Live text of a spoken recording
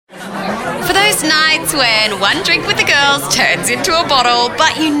Those nights when one drink with the girls turns into a bottle,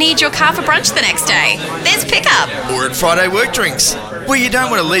 but you need your car for brunch the next day. There's Pickup. Or at Friday work drinks, where you don't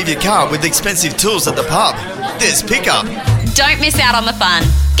want to leave your car with expensive tools at the pub. There's Pickup. Don't miss out on the fun.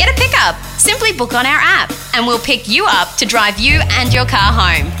 Get a Pickup. Simply book on our app, and we'll pick you up to drive you and your car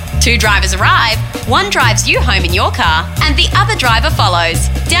home. 2 drivers arrive, one drives you home in your car, and the other driver follows.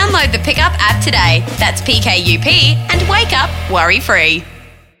 Download the Pickup app today. That's PKUP, and wake up worry-free.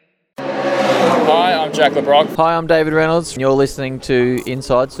 Hi, I'm Jack LeBrock. Hi, I'm David Reynolds. You're listening to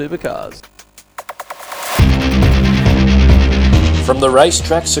Inside Supercars. From the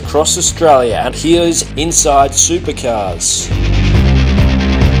racetracks across Australia, and here's Inside Supercars.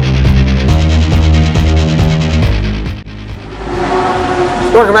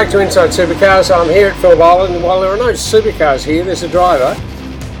 Welcome back to Inside Supercars. I'm here at Phillip Island. While there are no supercars here, there's a driver,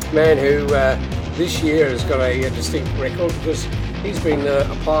 man who this year has got a distinct record because he's been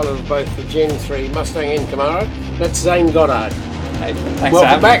a pilot of both the Gen 3 Mustang and Camaro. That's Zane Goddard. Hey, thanks.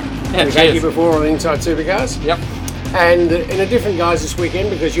 Welcome back. Yeah, We've had you before on Inside Supercars. Yep. And in a different guise this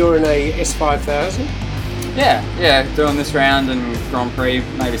weekend because you're in a S5000. Yeah, doing this round and Grand Prix,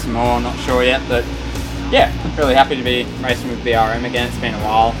 maybe some more, not sure yet, but yeah, really happy to be racing with BRM again. It's been a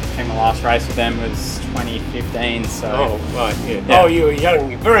while. I think my last race with them was 2015, so... Oh, right, yeah. Oh, you were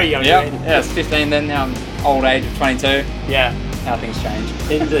young, very young then. Yeah, it's 15 then, now I'm old age of 22. Yeah. How things change.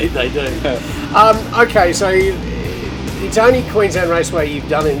 Indeed, they do. Okay, so it's only Queensland Raceway you've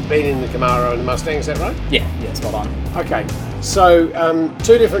been in the Camaro and the Mustang, is that right? Yeah, spot on. Okay, so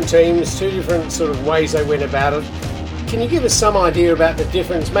 2 different teams, 2 different sort of ways they went about it. Can you give us some idea about the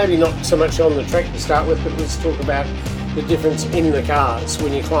difference, maybe not so much on the track to start with, but let's talk about the difference in the cars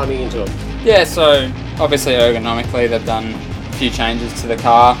when you're climbing into them? Yeah, so obviously ergonomically they've done a few changes to the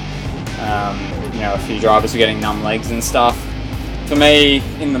car. A few drivers are getting numb legs and stuff. For me,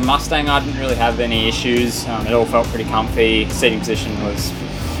 in the Mustang, I didn't really have any issues. It all felt pretty comfy. Seating position was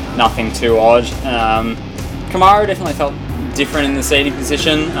nothing too odd. Camaro definitely felt different in the seating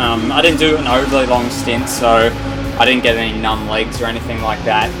position. I didn't do an overly long stint, so I didn't get any numb legs or anything like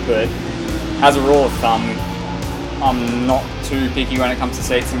that. But as a rule of thumb, I'm not too picky when it comes to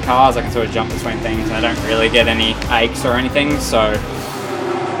seats in cars. I can sort of jump between things and I don't really get any aches or anything. So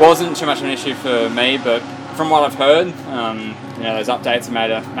it wasn't too much of an issue for me, but from what I've heard, those updates have made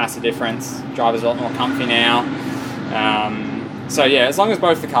a massive difference. Drivers are a lot more comfy now. So yeah, as long as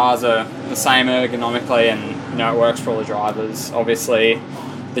both the cars are the same ergonomically and it works for all the drivers. Obviously,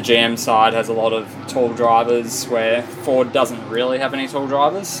 the GM side has a lot of tall drivers where Ford doesn't really have any tall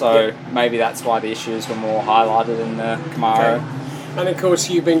drivers, so maybe that's why the issues were more highlighted in the Camaro. Okay. And of course,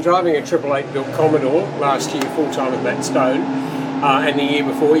 you've been driving a 888 built Commodore last year full time with Matt Stone, and the year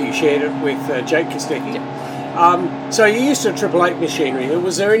before you shared it with Jake Kostecki. So you're used to 888 machinery.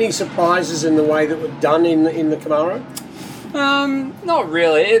 Was there any surprises in the way that were done in the Camaro? Not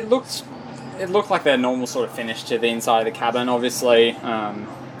really. It looked like their normal sort of finish to the inside of the cabin. Obviously,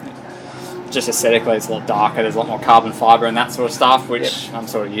 just aesthetically, it's a lot darker. There's a lot more carbon fibre and that sort of stuff, which I'm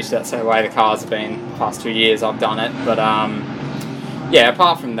sort of used to. That's the way the cars have been the past 2 years I've done it. But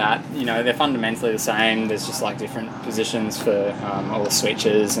apart from that, they're fundamentally the same. There's just like different positions for all the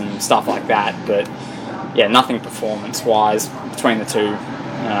switches and stuff like that. But yeah, nothing performance-wise between the two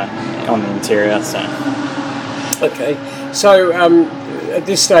on the interior. So okay, so at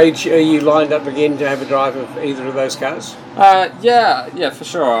this stage, are you lined up again to have a drive of either of those cars? Yeah, for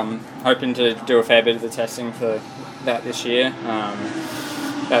sure. I'm hoping to do a fair bit of the testing for that this year.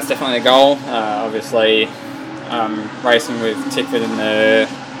 That's definitely a goal. Obviously, racing with Tickford in the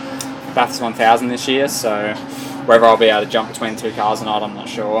Bathurst 1000 this year, so whether I'll be able to jump between 2 cars or not, I'm not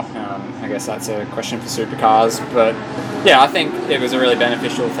sure. I guess that's a question for supercars, but yeah, I think it was a really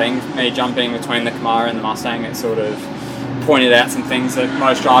beneficial thing. Me jumping between the Camaro and the Mustang, it sort of pointed out some things that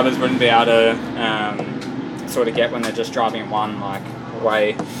most drivers wouldn't be able to sort of get when they're just driving one, like the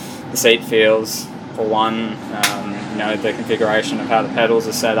way the seat feels for one, the configuration of how the pedals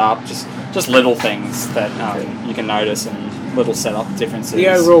are set up, just little things that you can notice and little setup differences. The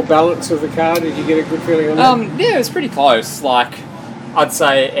overall balance of the car, did you get a good feeling on that? Yeah, it was pretty close. Like, I'd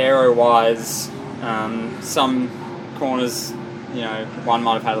say aero-wise, some corners, one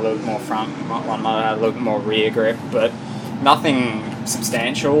might have had a little bit more front, one might have had a little bit more rear grip, but nothing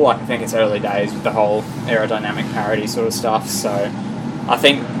substantial. Like, I think it's early days with the whole aerodynamic parity sort of stuff, so I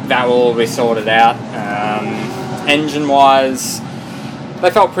think that will all be sorted out. Engine-wise, they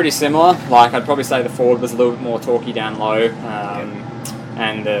felt pretty similar. Like, I'd probably say the Ford was a little bit more torquey down low,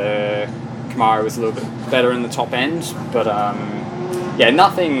 and the Camaro was a little bit better in the top end, but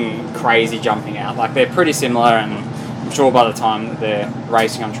nothing crazy jumping out. Like, they're pretty similar, and I'm sure by the time that they're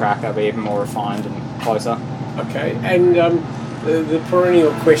racing on track, they'll be even more refined and closer. Okay, and the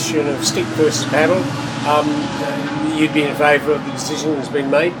perennial question of stick versus paddle, you'd be in favour of the decision that's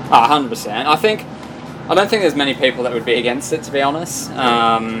been made? 100%. I don't think there's many people that would be against it, to be honest.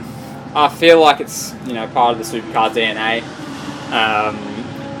 I feel like it's, part of the supercar DNA.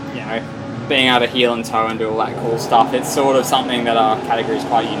 Being able to heel and toe and do all that cool stuff, it's sort of something that our category is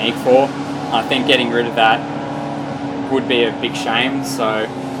quite unique for. I think getting rid of that would be a big shame. So,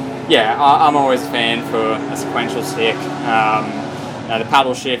 yeah, I'm always a fan for a sequential stick. The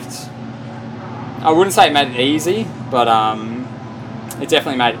paddle shift, I wouldn't say it made it easy, but it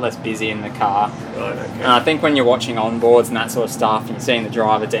definitely made it less busy in the car. Right, okay. And I think when you're watching onboards and that sort of stuff, and you're seeing the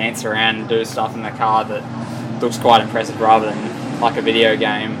driver dance around and do stuff in the car that looks quite impressive rather than like a video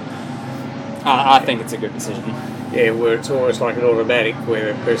game, I think it's a good decision. Yeah, where it's almost like an automatic,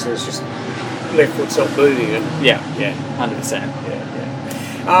 where the person is just left foot's not moving it. Yeah, Yeah. 100%.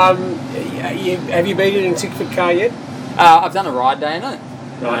 Have you been in a 6-foot car yet? I've done a ride day in it.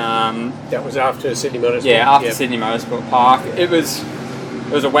 Right. That was after Sydney Motorsport? Yeah, after Sydney Motorsport Park. It was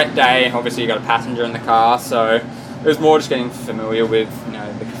a wet day. Obviously, you got a passenger in the car, so it was more just getting familiar with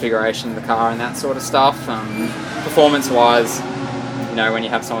the configuration of the car and that sort of stuff. Performance-wise, when you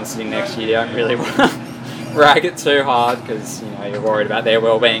have someone sitting next to you, you don't really want to rag it too hard because you're worried about their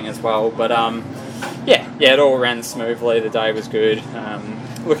well-being as well. But it all ran smoothly. The day was good.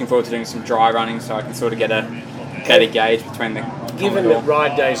 Looking forward to doing some dry running so I can sort of get a better gauge between the. Given that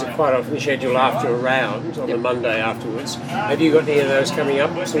ride days are quite often scheduled after a round on the Monday afterwards, have you got any of those coming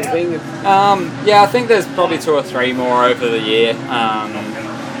up, sort of thing? I think there's probably 2 or 3 more over the year.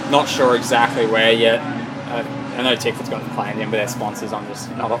 Not sure exactly where yet. I know Tickford's got them planned in with their sponsors. I'm just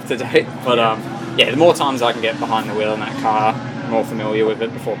not up to date. But the more times I can get behind the wheel in that car, more familiar with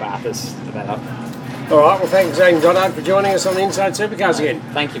it before Bathurst, the better. All right. Well, thanks, Zane Goddard, for joining us on Inside Supercars again.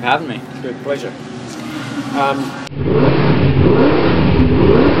 Thank you for having me. Good pleasure.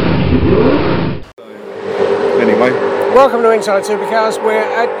 Anyway, welcome to Inside Supercars. We're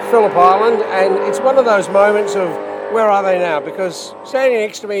at Phillip Island, and it's one of those moments of where are they now? Because standing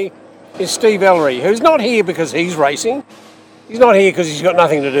next to me is Steve Ellery, who's not here because he's racing. He's not here because he's got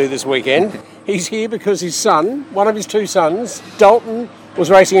nothing to do this weekend. He's here because his son, one of his 2 sons, Dalton, was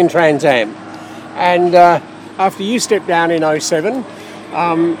racing in Trans Am. And after you stepped down in 2007,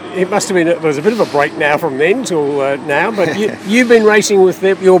 it was a bit of a break now from then till now, but you've been racing with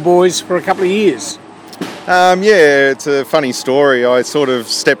your boys for a couple of years. It's a funny story. I sort of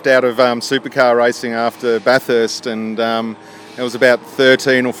stepped out of supercar racing after Bathurst, and it was about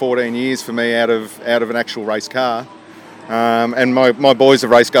 13 or 14 years for me out of an actual race car. And my boys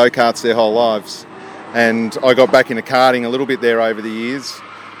have raced go-karts their whole lives. And I got back into karting a little bit there over the years.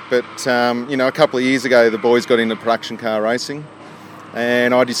 But, a couple of years ago, the boys got into production car racing.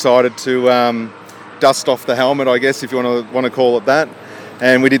 And I decided to dust off the helmet, I guess, if you want to call it that.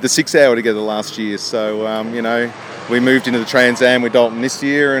 And we did the 6 hour together last year. So, we moved into the Trans Am with Dalton this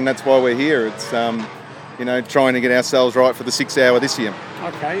year, and that's why we're here. It's, trying to get ourselves right for the 6 hour this year.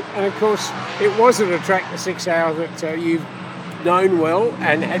 Okay, and of course, it was at a track, the 6 hour, that you've known well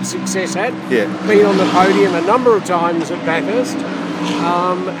and had success at. Yeah. Been on the podium a number of times at Bathurst,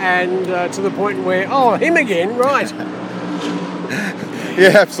 and to the point where, him again, right.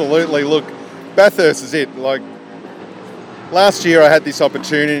 Yeah, absolutely. Look, Bathurst is it. Last year I had this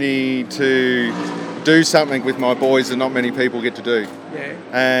opportunity to do something with my boys that not many people get to do. Yeah.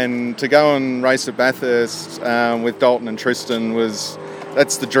 And to go and race at Bathurst with Dalton and Tristan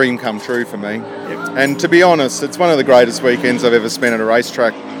that's the dream come true for me. Yep. And to be honest, it's one of the greatest weekends I've ever spent at a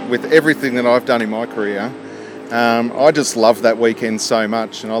racetrack with everything that I've done in my career. I just love that weekend so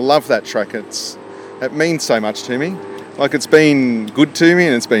much, and I love that track. It means so much to me. It's been good to me,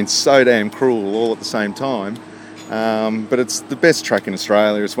 and it's been so damn cruel all at the same time. But it's the best track in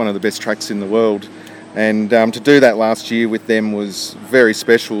Australia. It's one of the best tracks in the world. And to do that last year with them was very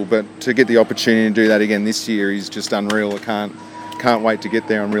special, but to get the opportunity to do that again this year is just unreal. I can't wait to get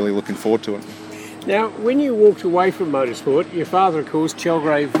there. I'm really looking forward to it. Now, when you walked away from motorsport, your father, of course,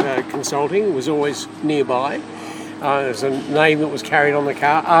 Chelgrave Consulting, was always nearby. It was a name that was carried on the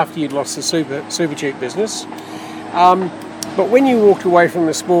car after you'd lost the Supercheap business. But when you walked away from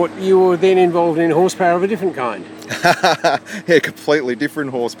the sport, you were then involved in horsepower of a different kind. Yeah, completely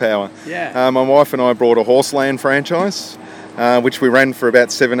different horsepower. Yeah. My wife and I brought a Horseland franchise, which we ran for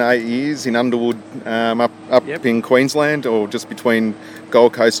about 7 to 8 years in Underwood, up in Queensland, or just between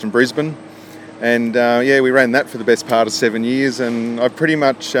Gold Coast and Brisbane. And we ran that for the best part of 7 years, and I pretty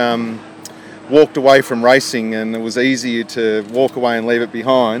much walked away from racing, and it was easier to walk away and leave it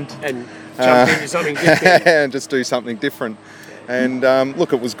behind. Jump into something different. and just do something different. And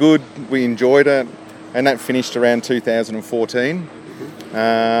look, it was good. We enjoyed it, and that finished around 2014.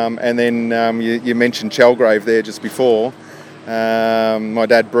 And then you mentioned Chalgrave there just before. My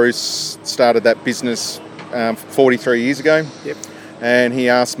dad Bruce started that business 43 years ago. Yep. And he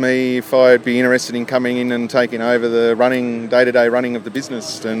asked me if I'd be interested in coming in and taking over the day-to-day running of the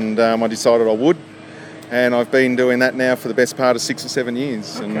business, and I decided I would. And I've been doing that now for the best part of 6 or 7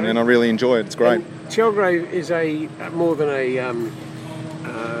 years, and I really enjoy it. It's great. And Chalgrave is more than a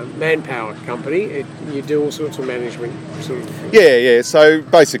manpower company. You do all sorts of management sort of. Yeah. So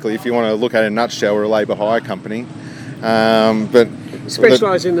basically, if you want to look at it in a nutshell, we're a labour hire company, but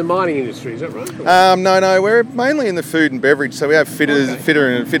specialise in the mining industry. Is that right? No. We're mainly in the food and beverage. So we have fitters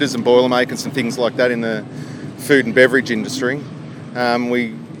and boilermakers and things like that in the food and beverage industry.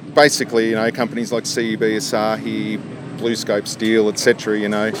 We basically, companies like CEB, Asahi, BlueScope Steel, etc.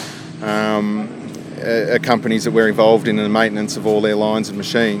 Are companies that we're involved in the maintenance of all their lines and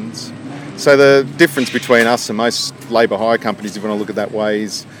machines. So the difference between us and most labour hire companies, if you want to look at that way,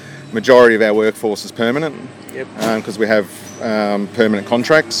 is majority of our workforce is permanent. Yep. Because we have permanent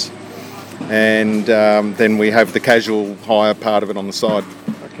contracts, and then we have the casual hire part of it on the side.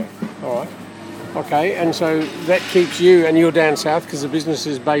 Okay. All right. Okay, and so that keeps you, and you're down south because the business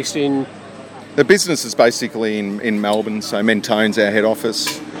is based in. The business is basically in Melbourne, so Mentone's our head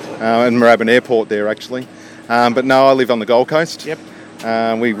office, and Moorabbin Airport there actually. But no, I live on the Gold Coast. Yep.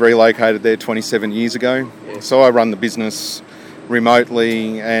 We relocated there 27 years ago. Yes. So I run the business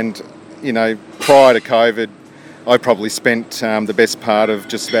remotely, and prior to COVID, I probably spent the best part of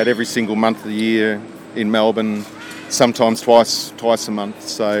just about every single month of the year in Melbourne, sometimes twice a month.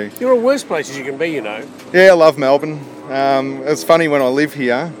 So you're the worst places you can be, Yeah, I love Melbourne. It's funny, when I live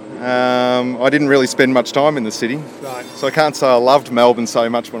here, I didn't really spend much time in the city. Right. So I can't say I loved Melbourne so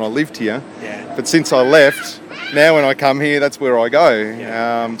much when I lived here. Yeah. But since I left, now when I come here, that's where I go.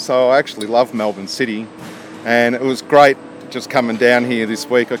 Yeah. So I actually love Melbourne City, and it was great just coming down here this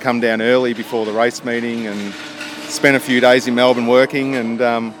week. I come down early before the race meeting and spent a few days in Melbourne working, and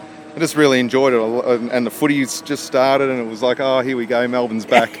I just really enjoyed it. And the footy's just started, and it was like, oh, here we go, Melbourne's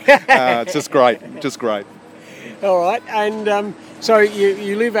back. It's just great. All right, and so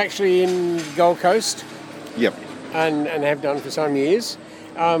you live actually in Gold Coast. Yep. And have done for some years.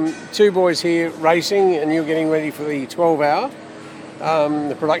 Two boys here racing, and you're getting ready for the 12-hour,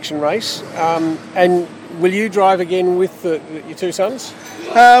 the production race. And will you drive again with your two sons?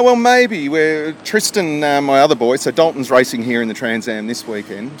 Well, maybe. Tristan, my other boy, so Dalton's racing here in the Trans Am this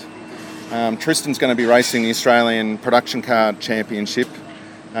weekend. Tristan's going to be racing the Australian Production Car Championship,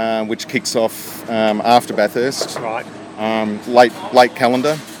 which kicks off after Bathurst. Right. Late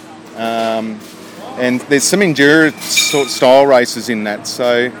calendar. And there's some endurance sort of style races in that,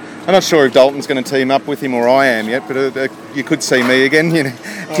 so I'm not sure if Dalton's going to team up with him or I am yet, but you could see me again,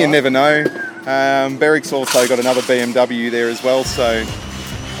 you never know. Berwick's also got another BMW there as well, so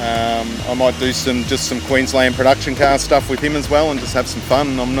I might do some Queensland production car stuff with him as well and just have some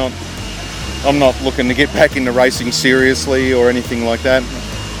fun. I'm not looking to get back into racing seriously or anything like that.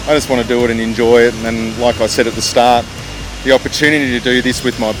 I just want to do it and enjoy it, and like I said at the start, the opportunity to do this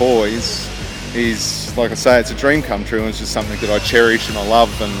with my boys is, like I say, it's a dream come true, and it's just something that I cherish and I love,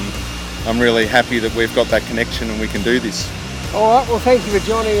 and I'm really happy that we've got that connection and we can do this. All right, well, thank you for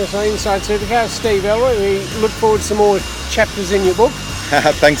joining us on Inside Supercars, Steve Elroy. We look forward to some more chapters in your book.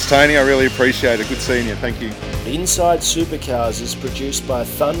 Thanks, Tony. I really appreciate it. Good seeing you. Thank you. Inside Supercars is produced by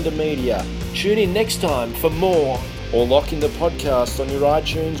Thunder Media. Tune in next time for more, or lock in the podcast on your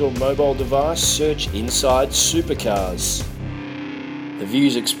iTunes or mobile device. Search Inside Supercars. The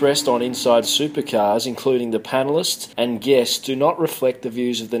views expressed on Inside Supercars, including the panellists and guests, do not reflect the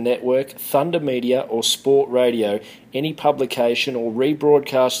views of the network, Thunder Media or Sport Radio. Any publication or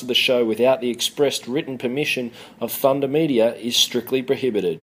rebroadcast of the show without the expressed written permission of Thunder Media is strictly prohibited.